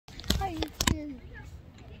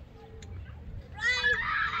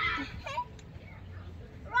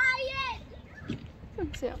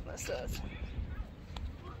see what this says.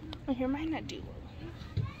 Well, here might not do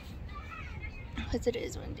well. Because it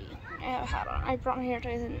is windy. I have a hat on. I brought my hair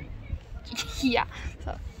ties and yeah.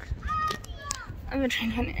 So I've been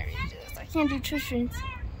trying to find an area to do this. I can't do two streams.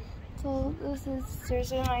 So this is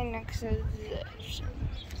seriously my next position.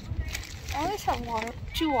 I always have water,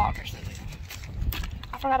 2 waters.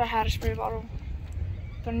 I forgot I had a spray bottle.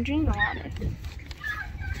 But I'm drinking water.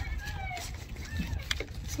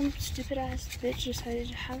 Some stupid ass bitch decided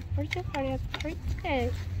to have a birthday party at the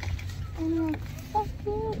birthday. I'm like, fuck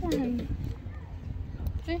you then.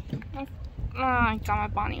 See? I got my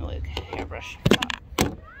Bonnie wig hairbrush.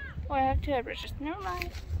 Oh, I have 2 hairbrushes. Never mind.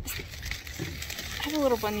 I have a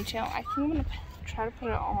little bunny tail. I think I'm gonna try to put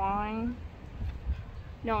it on.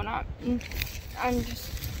 No, not. I'm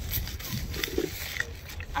just.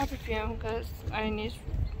 I perfume because I need.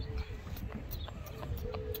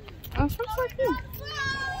 Oh, sounds like me.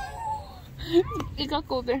 It got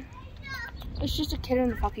colder. It's just a kid in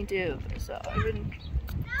the fucking tube, so I've been.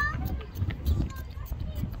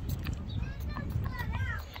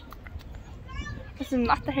 This is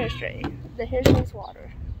not the hairspray. The hairspray is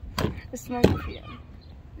water. This is my perfume.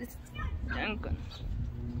 It's damn good.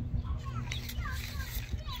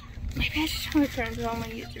 Maybe I should want to turn to all my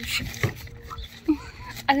YouTube shit.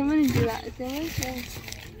 I didn't want to do that. I think I'm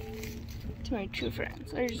going to my 2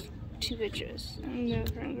 friends. There's 2 pictures in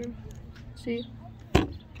the friend group. See?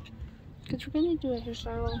 Because we're going to do a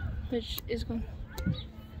hairstyle, which is going to.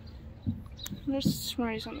 There's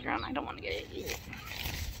Smarties on the ground. I don't want to get it either.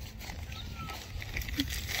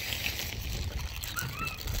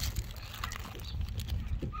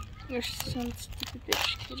 There's some stupid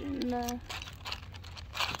bitch kid in the.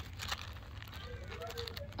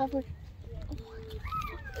 I was like,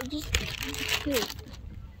 oh, just kid.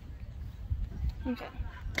 Okay.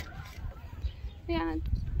 Yeah.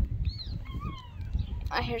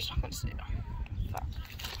 My hair's not gonna stay down. Fuck.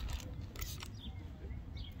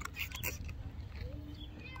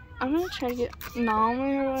 I'm gonna try to get all my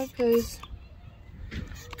hair wet because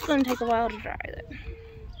it's gonna take a while to dry it.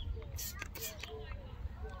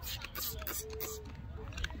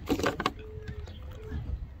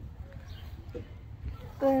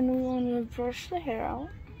 Then we want to brush the hair out.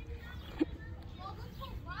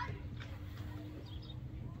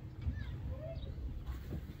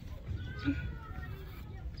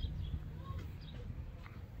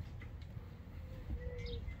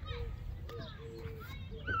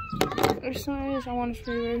 There's some areas I want to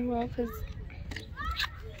spray very well because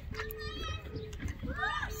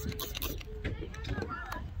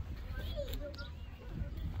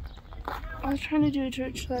I was trying to do a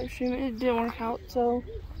church live stream. It didn't work out, so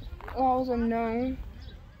that was a no.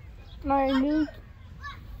 And I knew.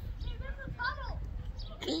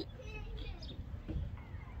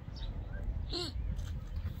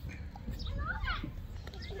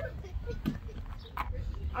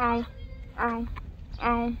 Ow, ow,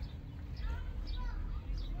 ow.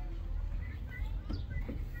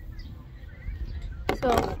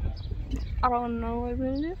 So, I don't know what we're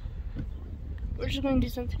gonna do. We're just gonna do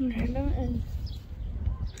something random and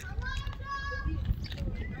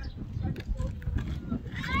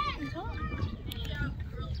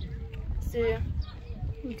see.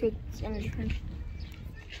 We could image print.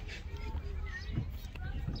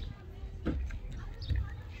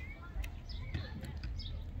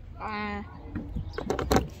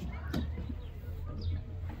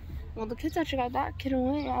 Well, the kids actually got that kid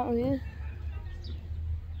away out of it.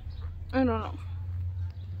 I don't know.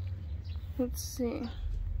 Let's see.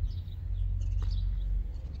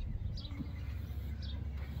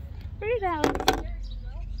 Where'd it out?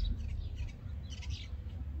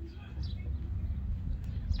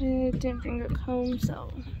 I didn't bring a comb,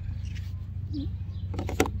 so.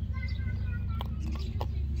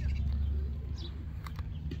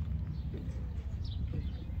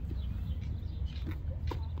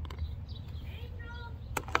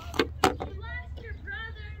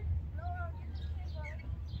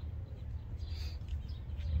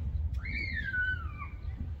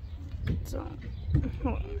 So,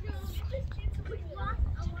 hold on.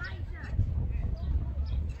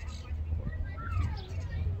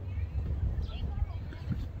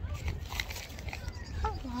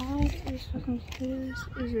 How loud is fucking kids?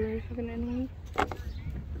 Is very fucking annoying.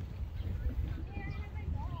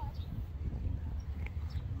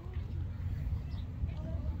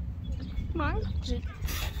 Mine?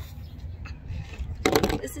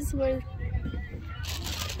 This is where.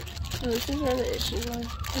 Oh, this is where the issue was.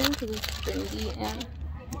 I think it was windy and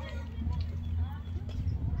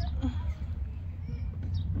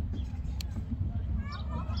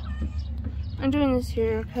I'm doing this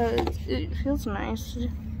here because it feels nice.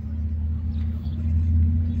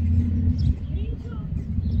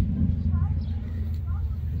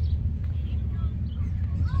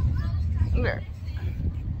 There.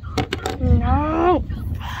 No!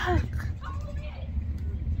 Fuck.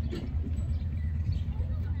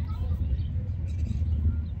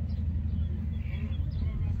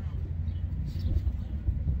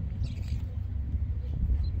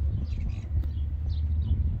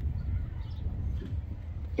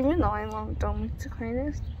 Even though I don't like to clean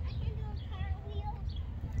this.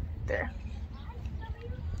 There.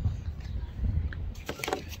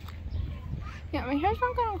 Yeah, my hair's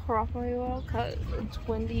not gonna curl really well because it's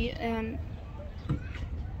windy and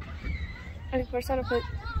I first had to put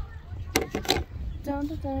dun,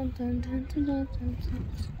 dun, dun, dun, dun, dun, dun, dun.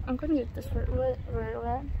 I'm gonna get this right wet.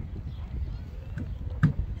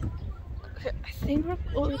 Okay, I think we're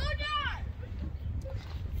fuck,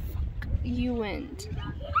 you went.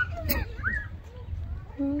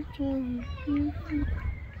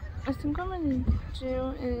 I think what I'm gonna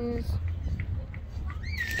do is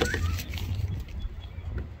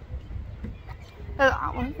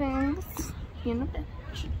that one things in a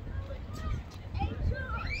bench.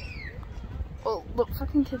 Oh, look,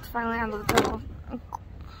 fucking kid's finally out of the tunnel. I'm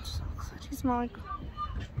so glad he smells like.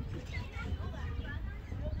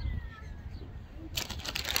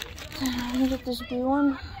 I'm gonna get this blue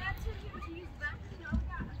one.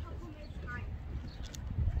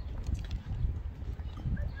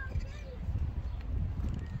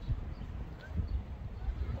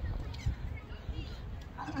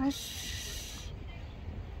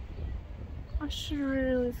 I should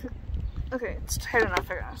really fix. Okay, it's tight enough,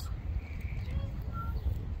 I guess.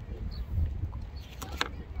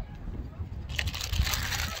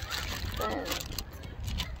 Then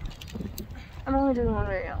I'm only doing one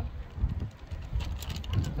video,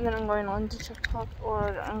 and then I'm going on to TikTok,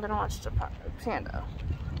 or I'm gonna watch the Panda.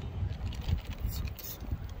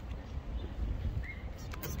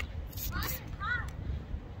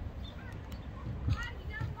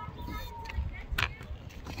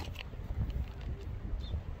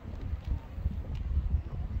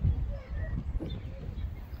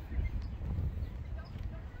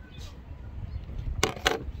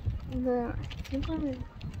 Then I think I'm gonna.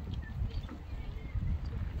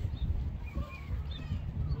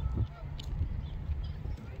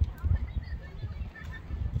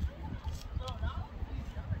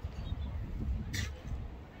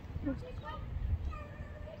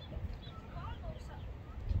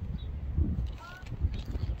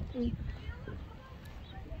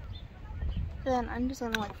 Then I'm just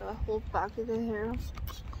gonna like the whole back of the hair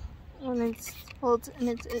when it's holds in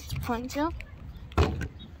its ponytail,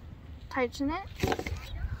 tighten it,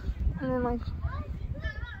 and then like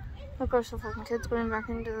of course the fucking kid's going back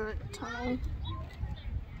into the tunnel.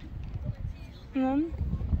 And then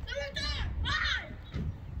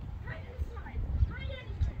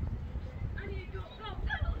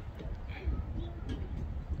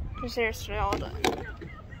his hair's straight all done.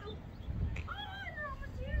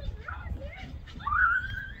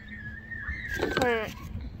 Where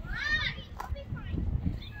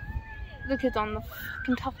the kid's on the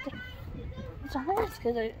fucking top of the. It's alright,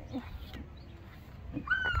 because I.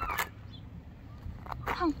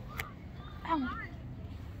 Ow. Ow.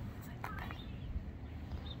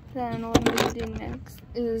 Then what I'm gonna do next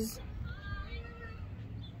is.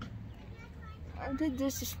 I did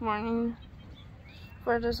this morning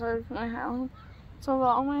before I decided my house. So I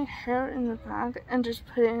got all my hair in the back and just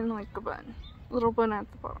put it in like a bun. Little bun at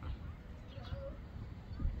the bottom.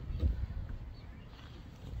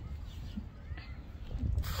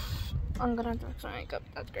 I'm gonna have to fix my makeup.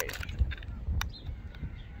 That's great.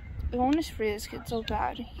 I want to spray this kid so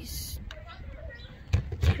bad. He's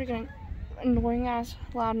freaking annoying ass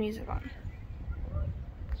loud music on.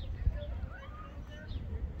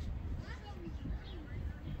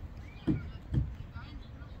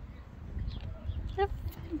 Yep.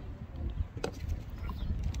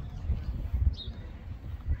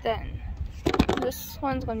 Then this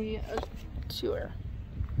one's gonna be a tour.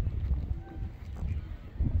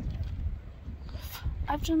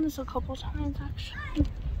 I've done this a couple times actually.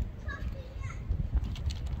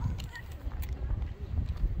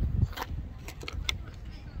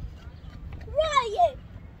 Ryan,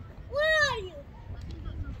 where are you?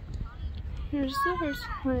 Here's the first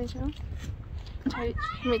ponytail. Tight.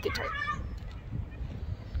 Make it tight.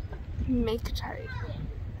 Make it tight.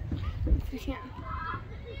 If you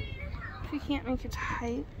can't make it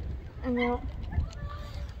tight, and then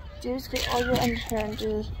just get all your under hair and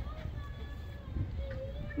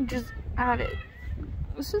just add it.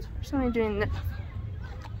 This is the first time I'm doing this.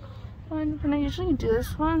 one. Can I usually do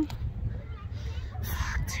this one?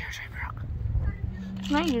 Fuck, seriously, broke.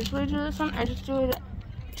 Can I usually do this one? I just do it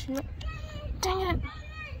too. Dang it!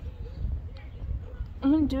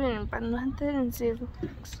 I'm gonna do it in a button method and see if it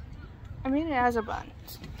works. I made it as a button.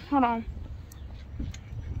 Hold on.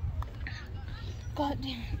 God damn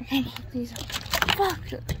it. I can't put these up.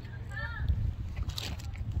 Fuck it.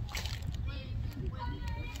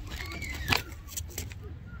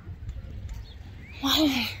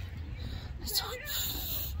 Why?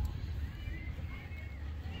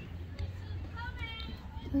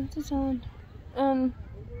 This is on.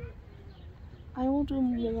 I will do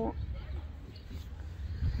more.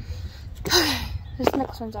 This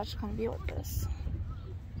next one's actually gonna be with this.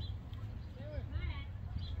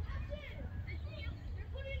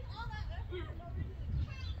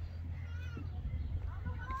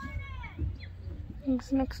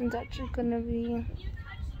 This next one's actually gonna be.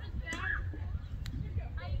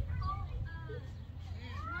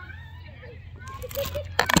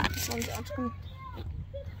 This one's actually.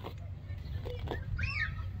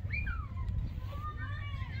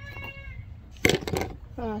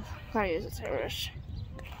 Oh, gotta use a terrorist.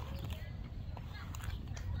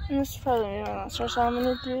 And this is probably the last first I'm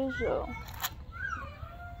gonna do, so.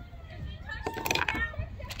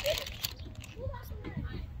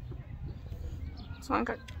 So I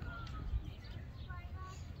got.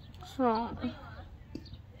 So.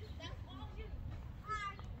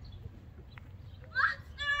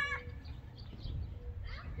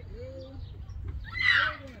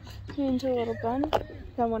 Into a little bun.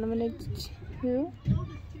 Then what I'm gonna do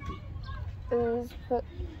is put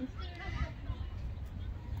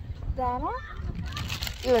that on,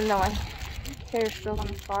 even though my hair is still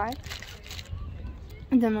gonna fly.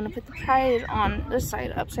 And then I'm gonna put the pride on this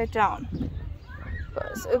side upside down.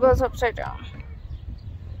 Because it goes upside down.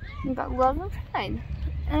 You got love and pride.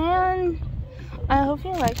 And I hope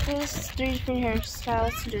you like this 3 different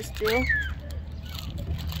hairstyles to just do.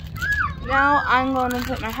 Now I'm going to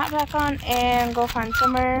put my hat back on and go find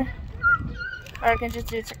somewhere, or I can just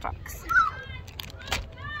do TikToks.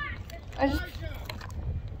 I just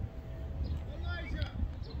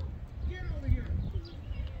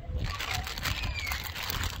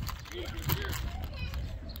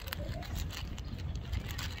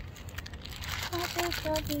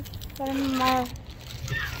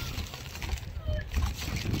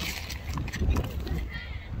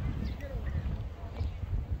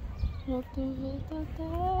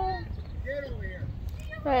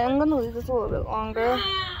Right, I'm gonna leave this a little bit longer.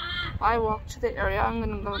 I walk to the area I'm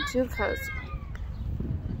gonna go to because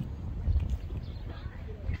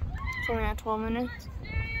it's only at 12 minutes.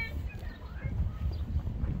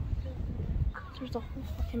 There's a whole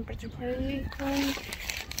fucking birthday party going.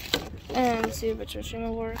 And see if it's stream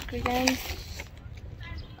will work again.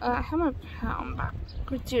 I have my pound back.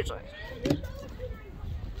 It's usually.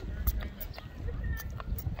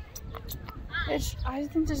 I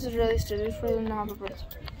think this is really stupid for them to have a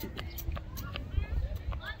birthday.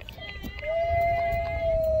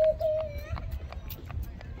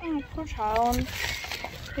 Oh, poor child.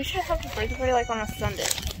 They should have a birthday party like on a Sunday,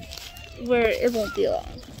 where it won't be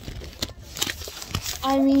long.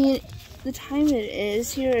 I mean, the time it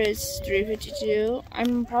is here is 3:52.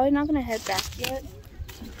 I'm probably not gonna head back yet.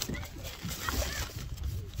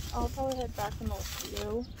 I'll probably head back in a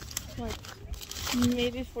few, like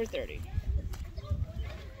maybe 4:30.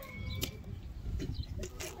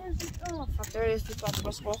 Oh fuck, there is the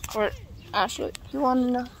basketball school court. Actually, you want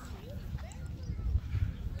to know?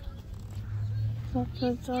 Up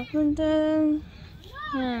and down.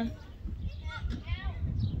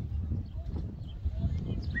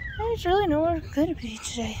 There's really nowhere good to be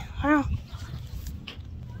today. Wow.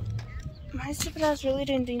 My stupid ass really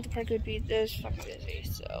didn't think the park would be this fucking busy,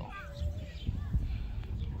 so.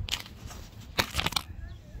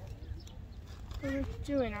 What we're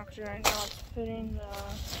doing actually right now is putting the.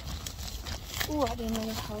 Ooh, I didn't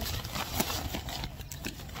know how.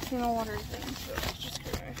 Water thing, so let's just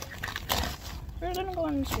get it. We're gonna go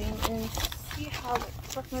on the swing and see how the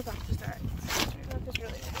fuck my back is at. My back is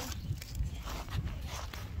really good.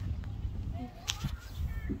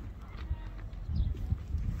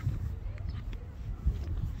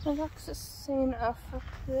 My back's just saying, fuck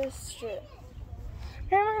this shit.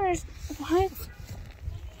 Remember, there's. What?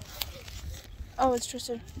 Oh, it's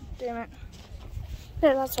Tristan. Damn it.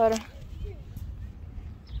 Yeah, that's better.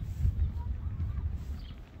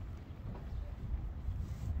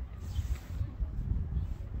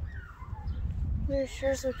 There's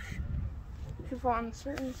sure some people on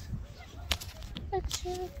certain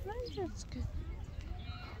section. That's good.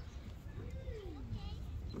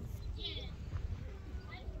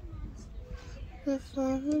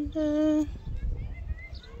 And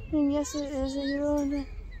yes, it is a hero.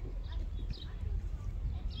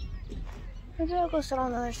 Maybe I'll go sit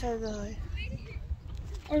on the other side of the hood.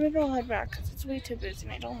 Or maybe I'll head back because it's way too busy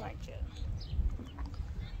and I don't like it.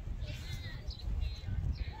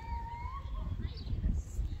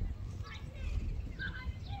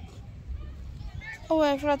 Oh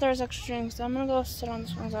wait, I forgot there was extra drinks. So I'm gonna go sit on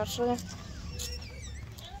this one actually.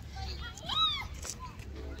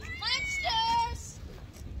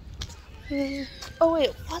 Oh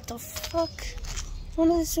wait, what the fuck?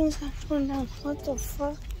 One of these things got torn down. What the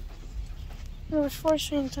fuck? There was 4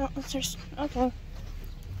 swings out. Okay.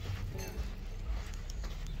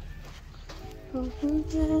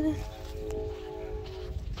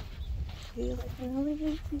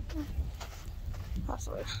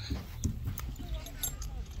 Possibly.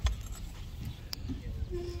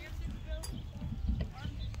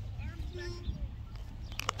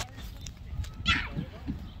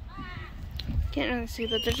 Can't really see,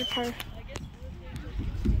 but there's a car.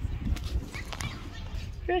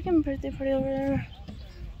 Freaking birthday party over there.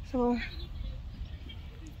 So,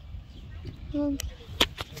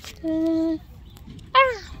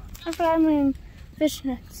 I forgot I'm wearing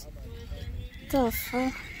fishnets. The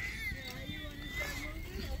fuck?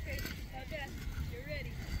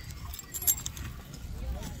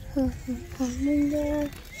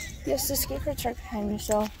 Yes, the skateboard's right behind me,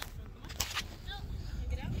 so.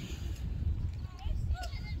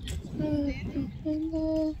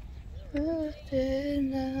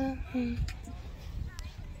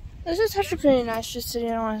 This is actually pretty nice, just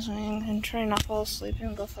sitting on my swing and trying not to fall asleep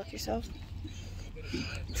and go fuck yourself.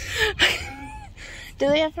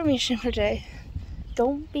 Daily affirmation for today.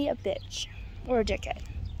 Don't be a bitch or a dickhead.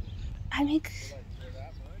 I make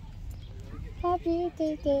happy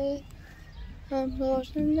day. I'm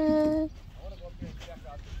losing that.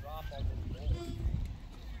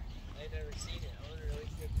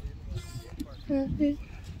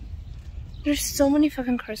 There's so many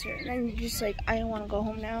fucking cars here, and I'm just like, I don't want to go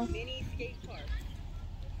home now. Mini skate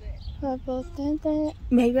park.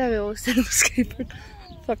 Maybe I will sit on the skateboard.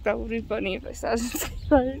 Fuck, that would be funny if I sat on the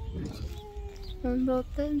skateboard.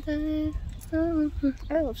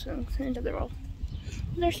 I love sitting in the road.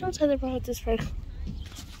 There's no tether bar at this park.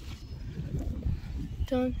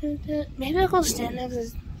 Maybe I'll go stand next to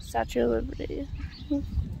the Statue of Liberty.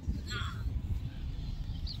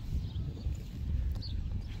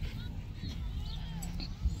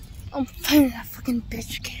 Oh, finally that fucking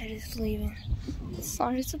bitch cat is leaving.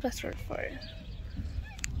 Sorry, it's the best word for it.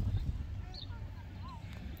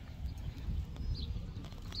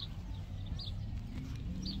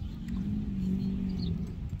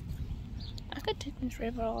 I could take this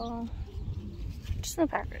river along. Just in the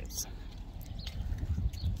backwards.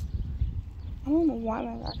 I don't know why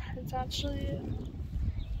my back hurts actually.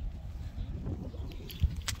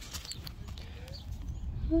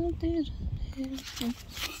 I think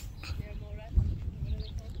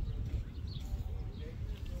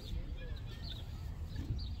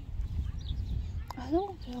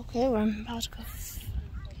I'll be okay where I'm about to go.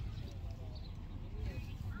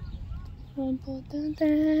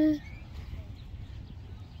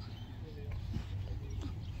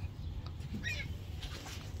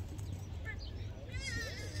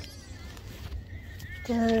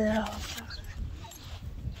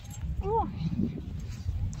 Oh.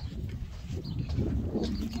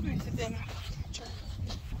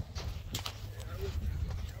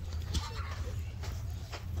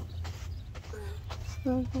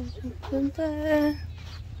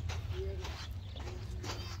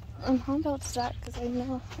 I'm home about that because I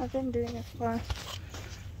know I've been doing it for.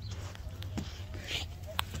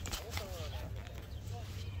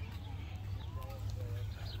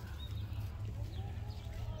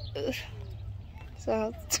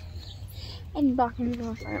 So I'm back in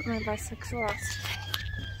my bicycle lost.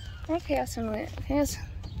 Okay, I'll send it. Okay,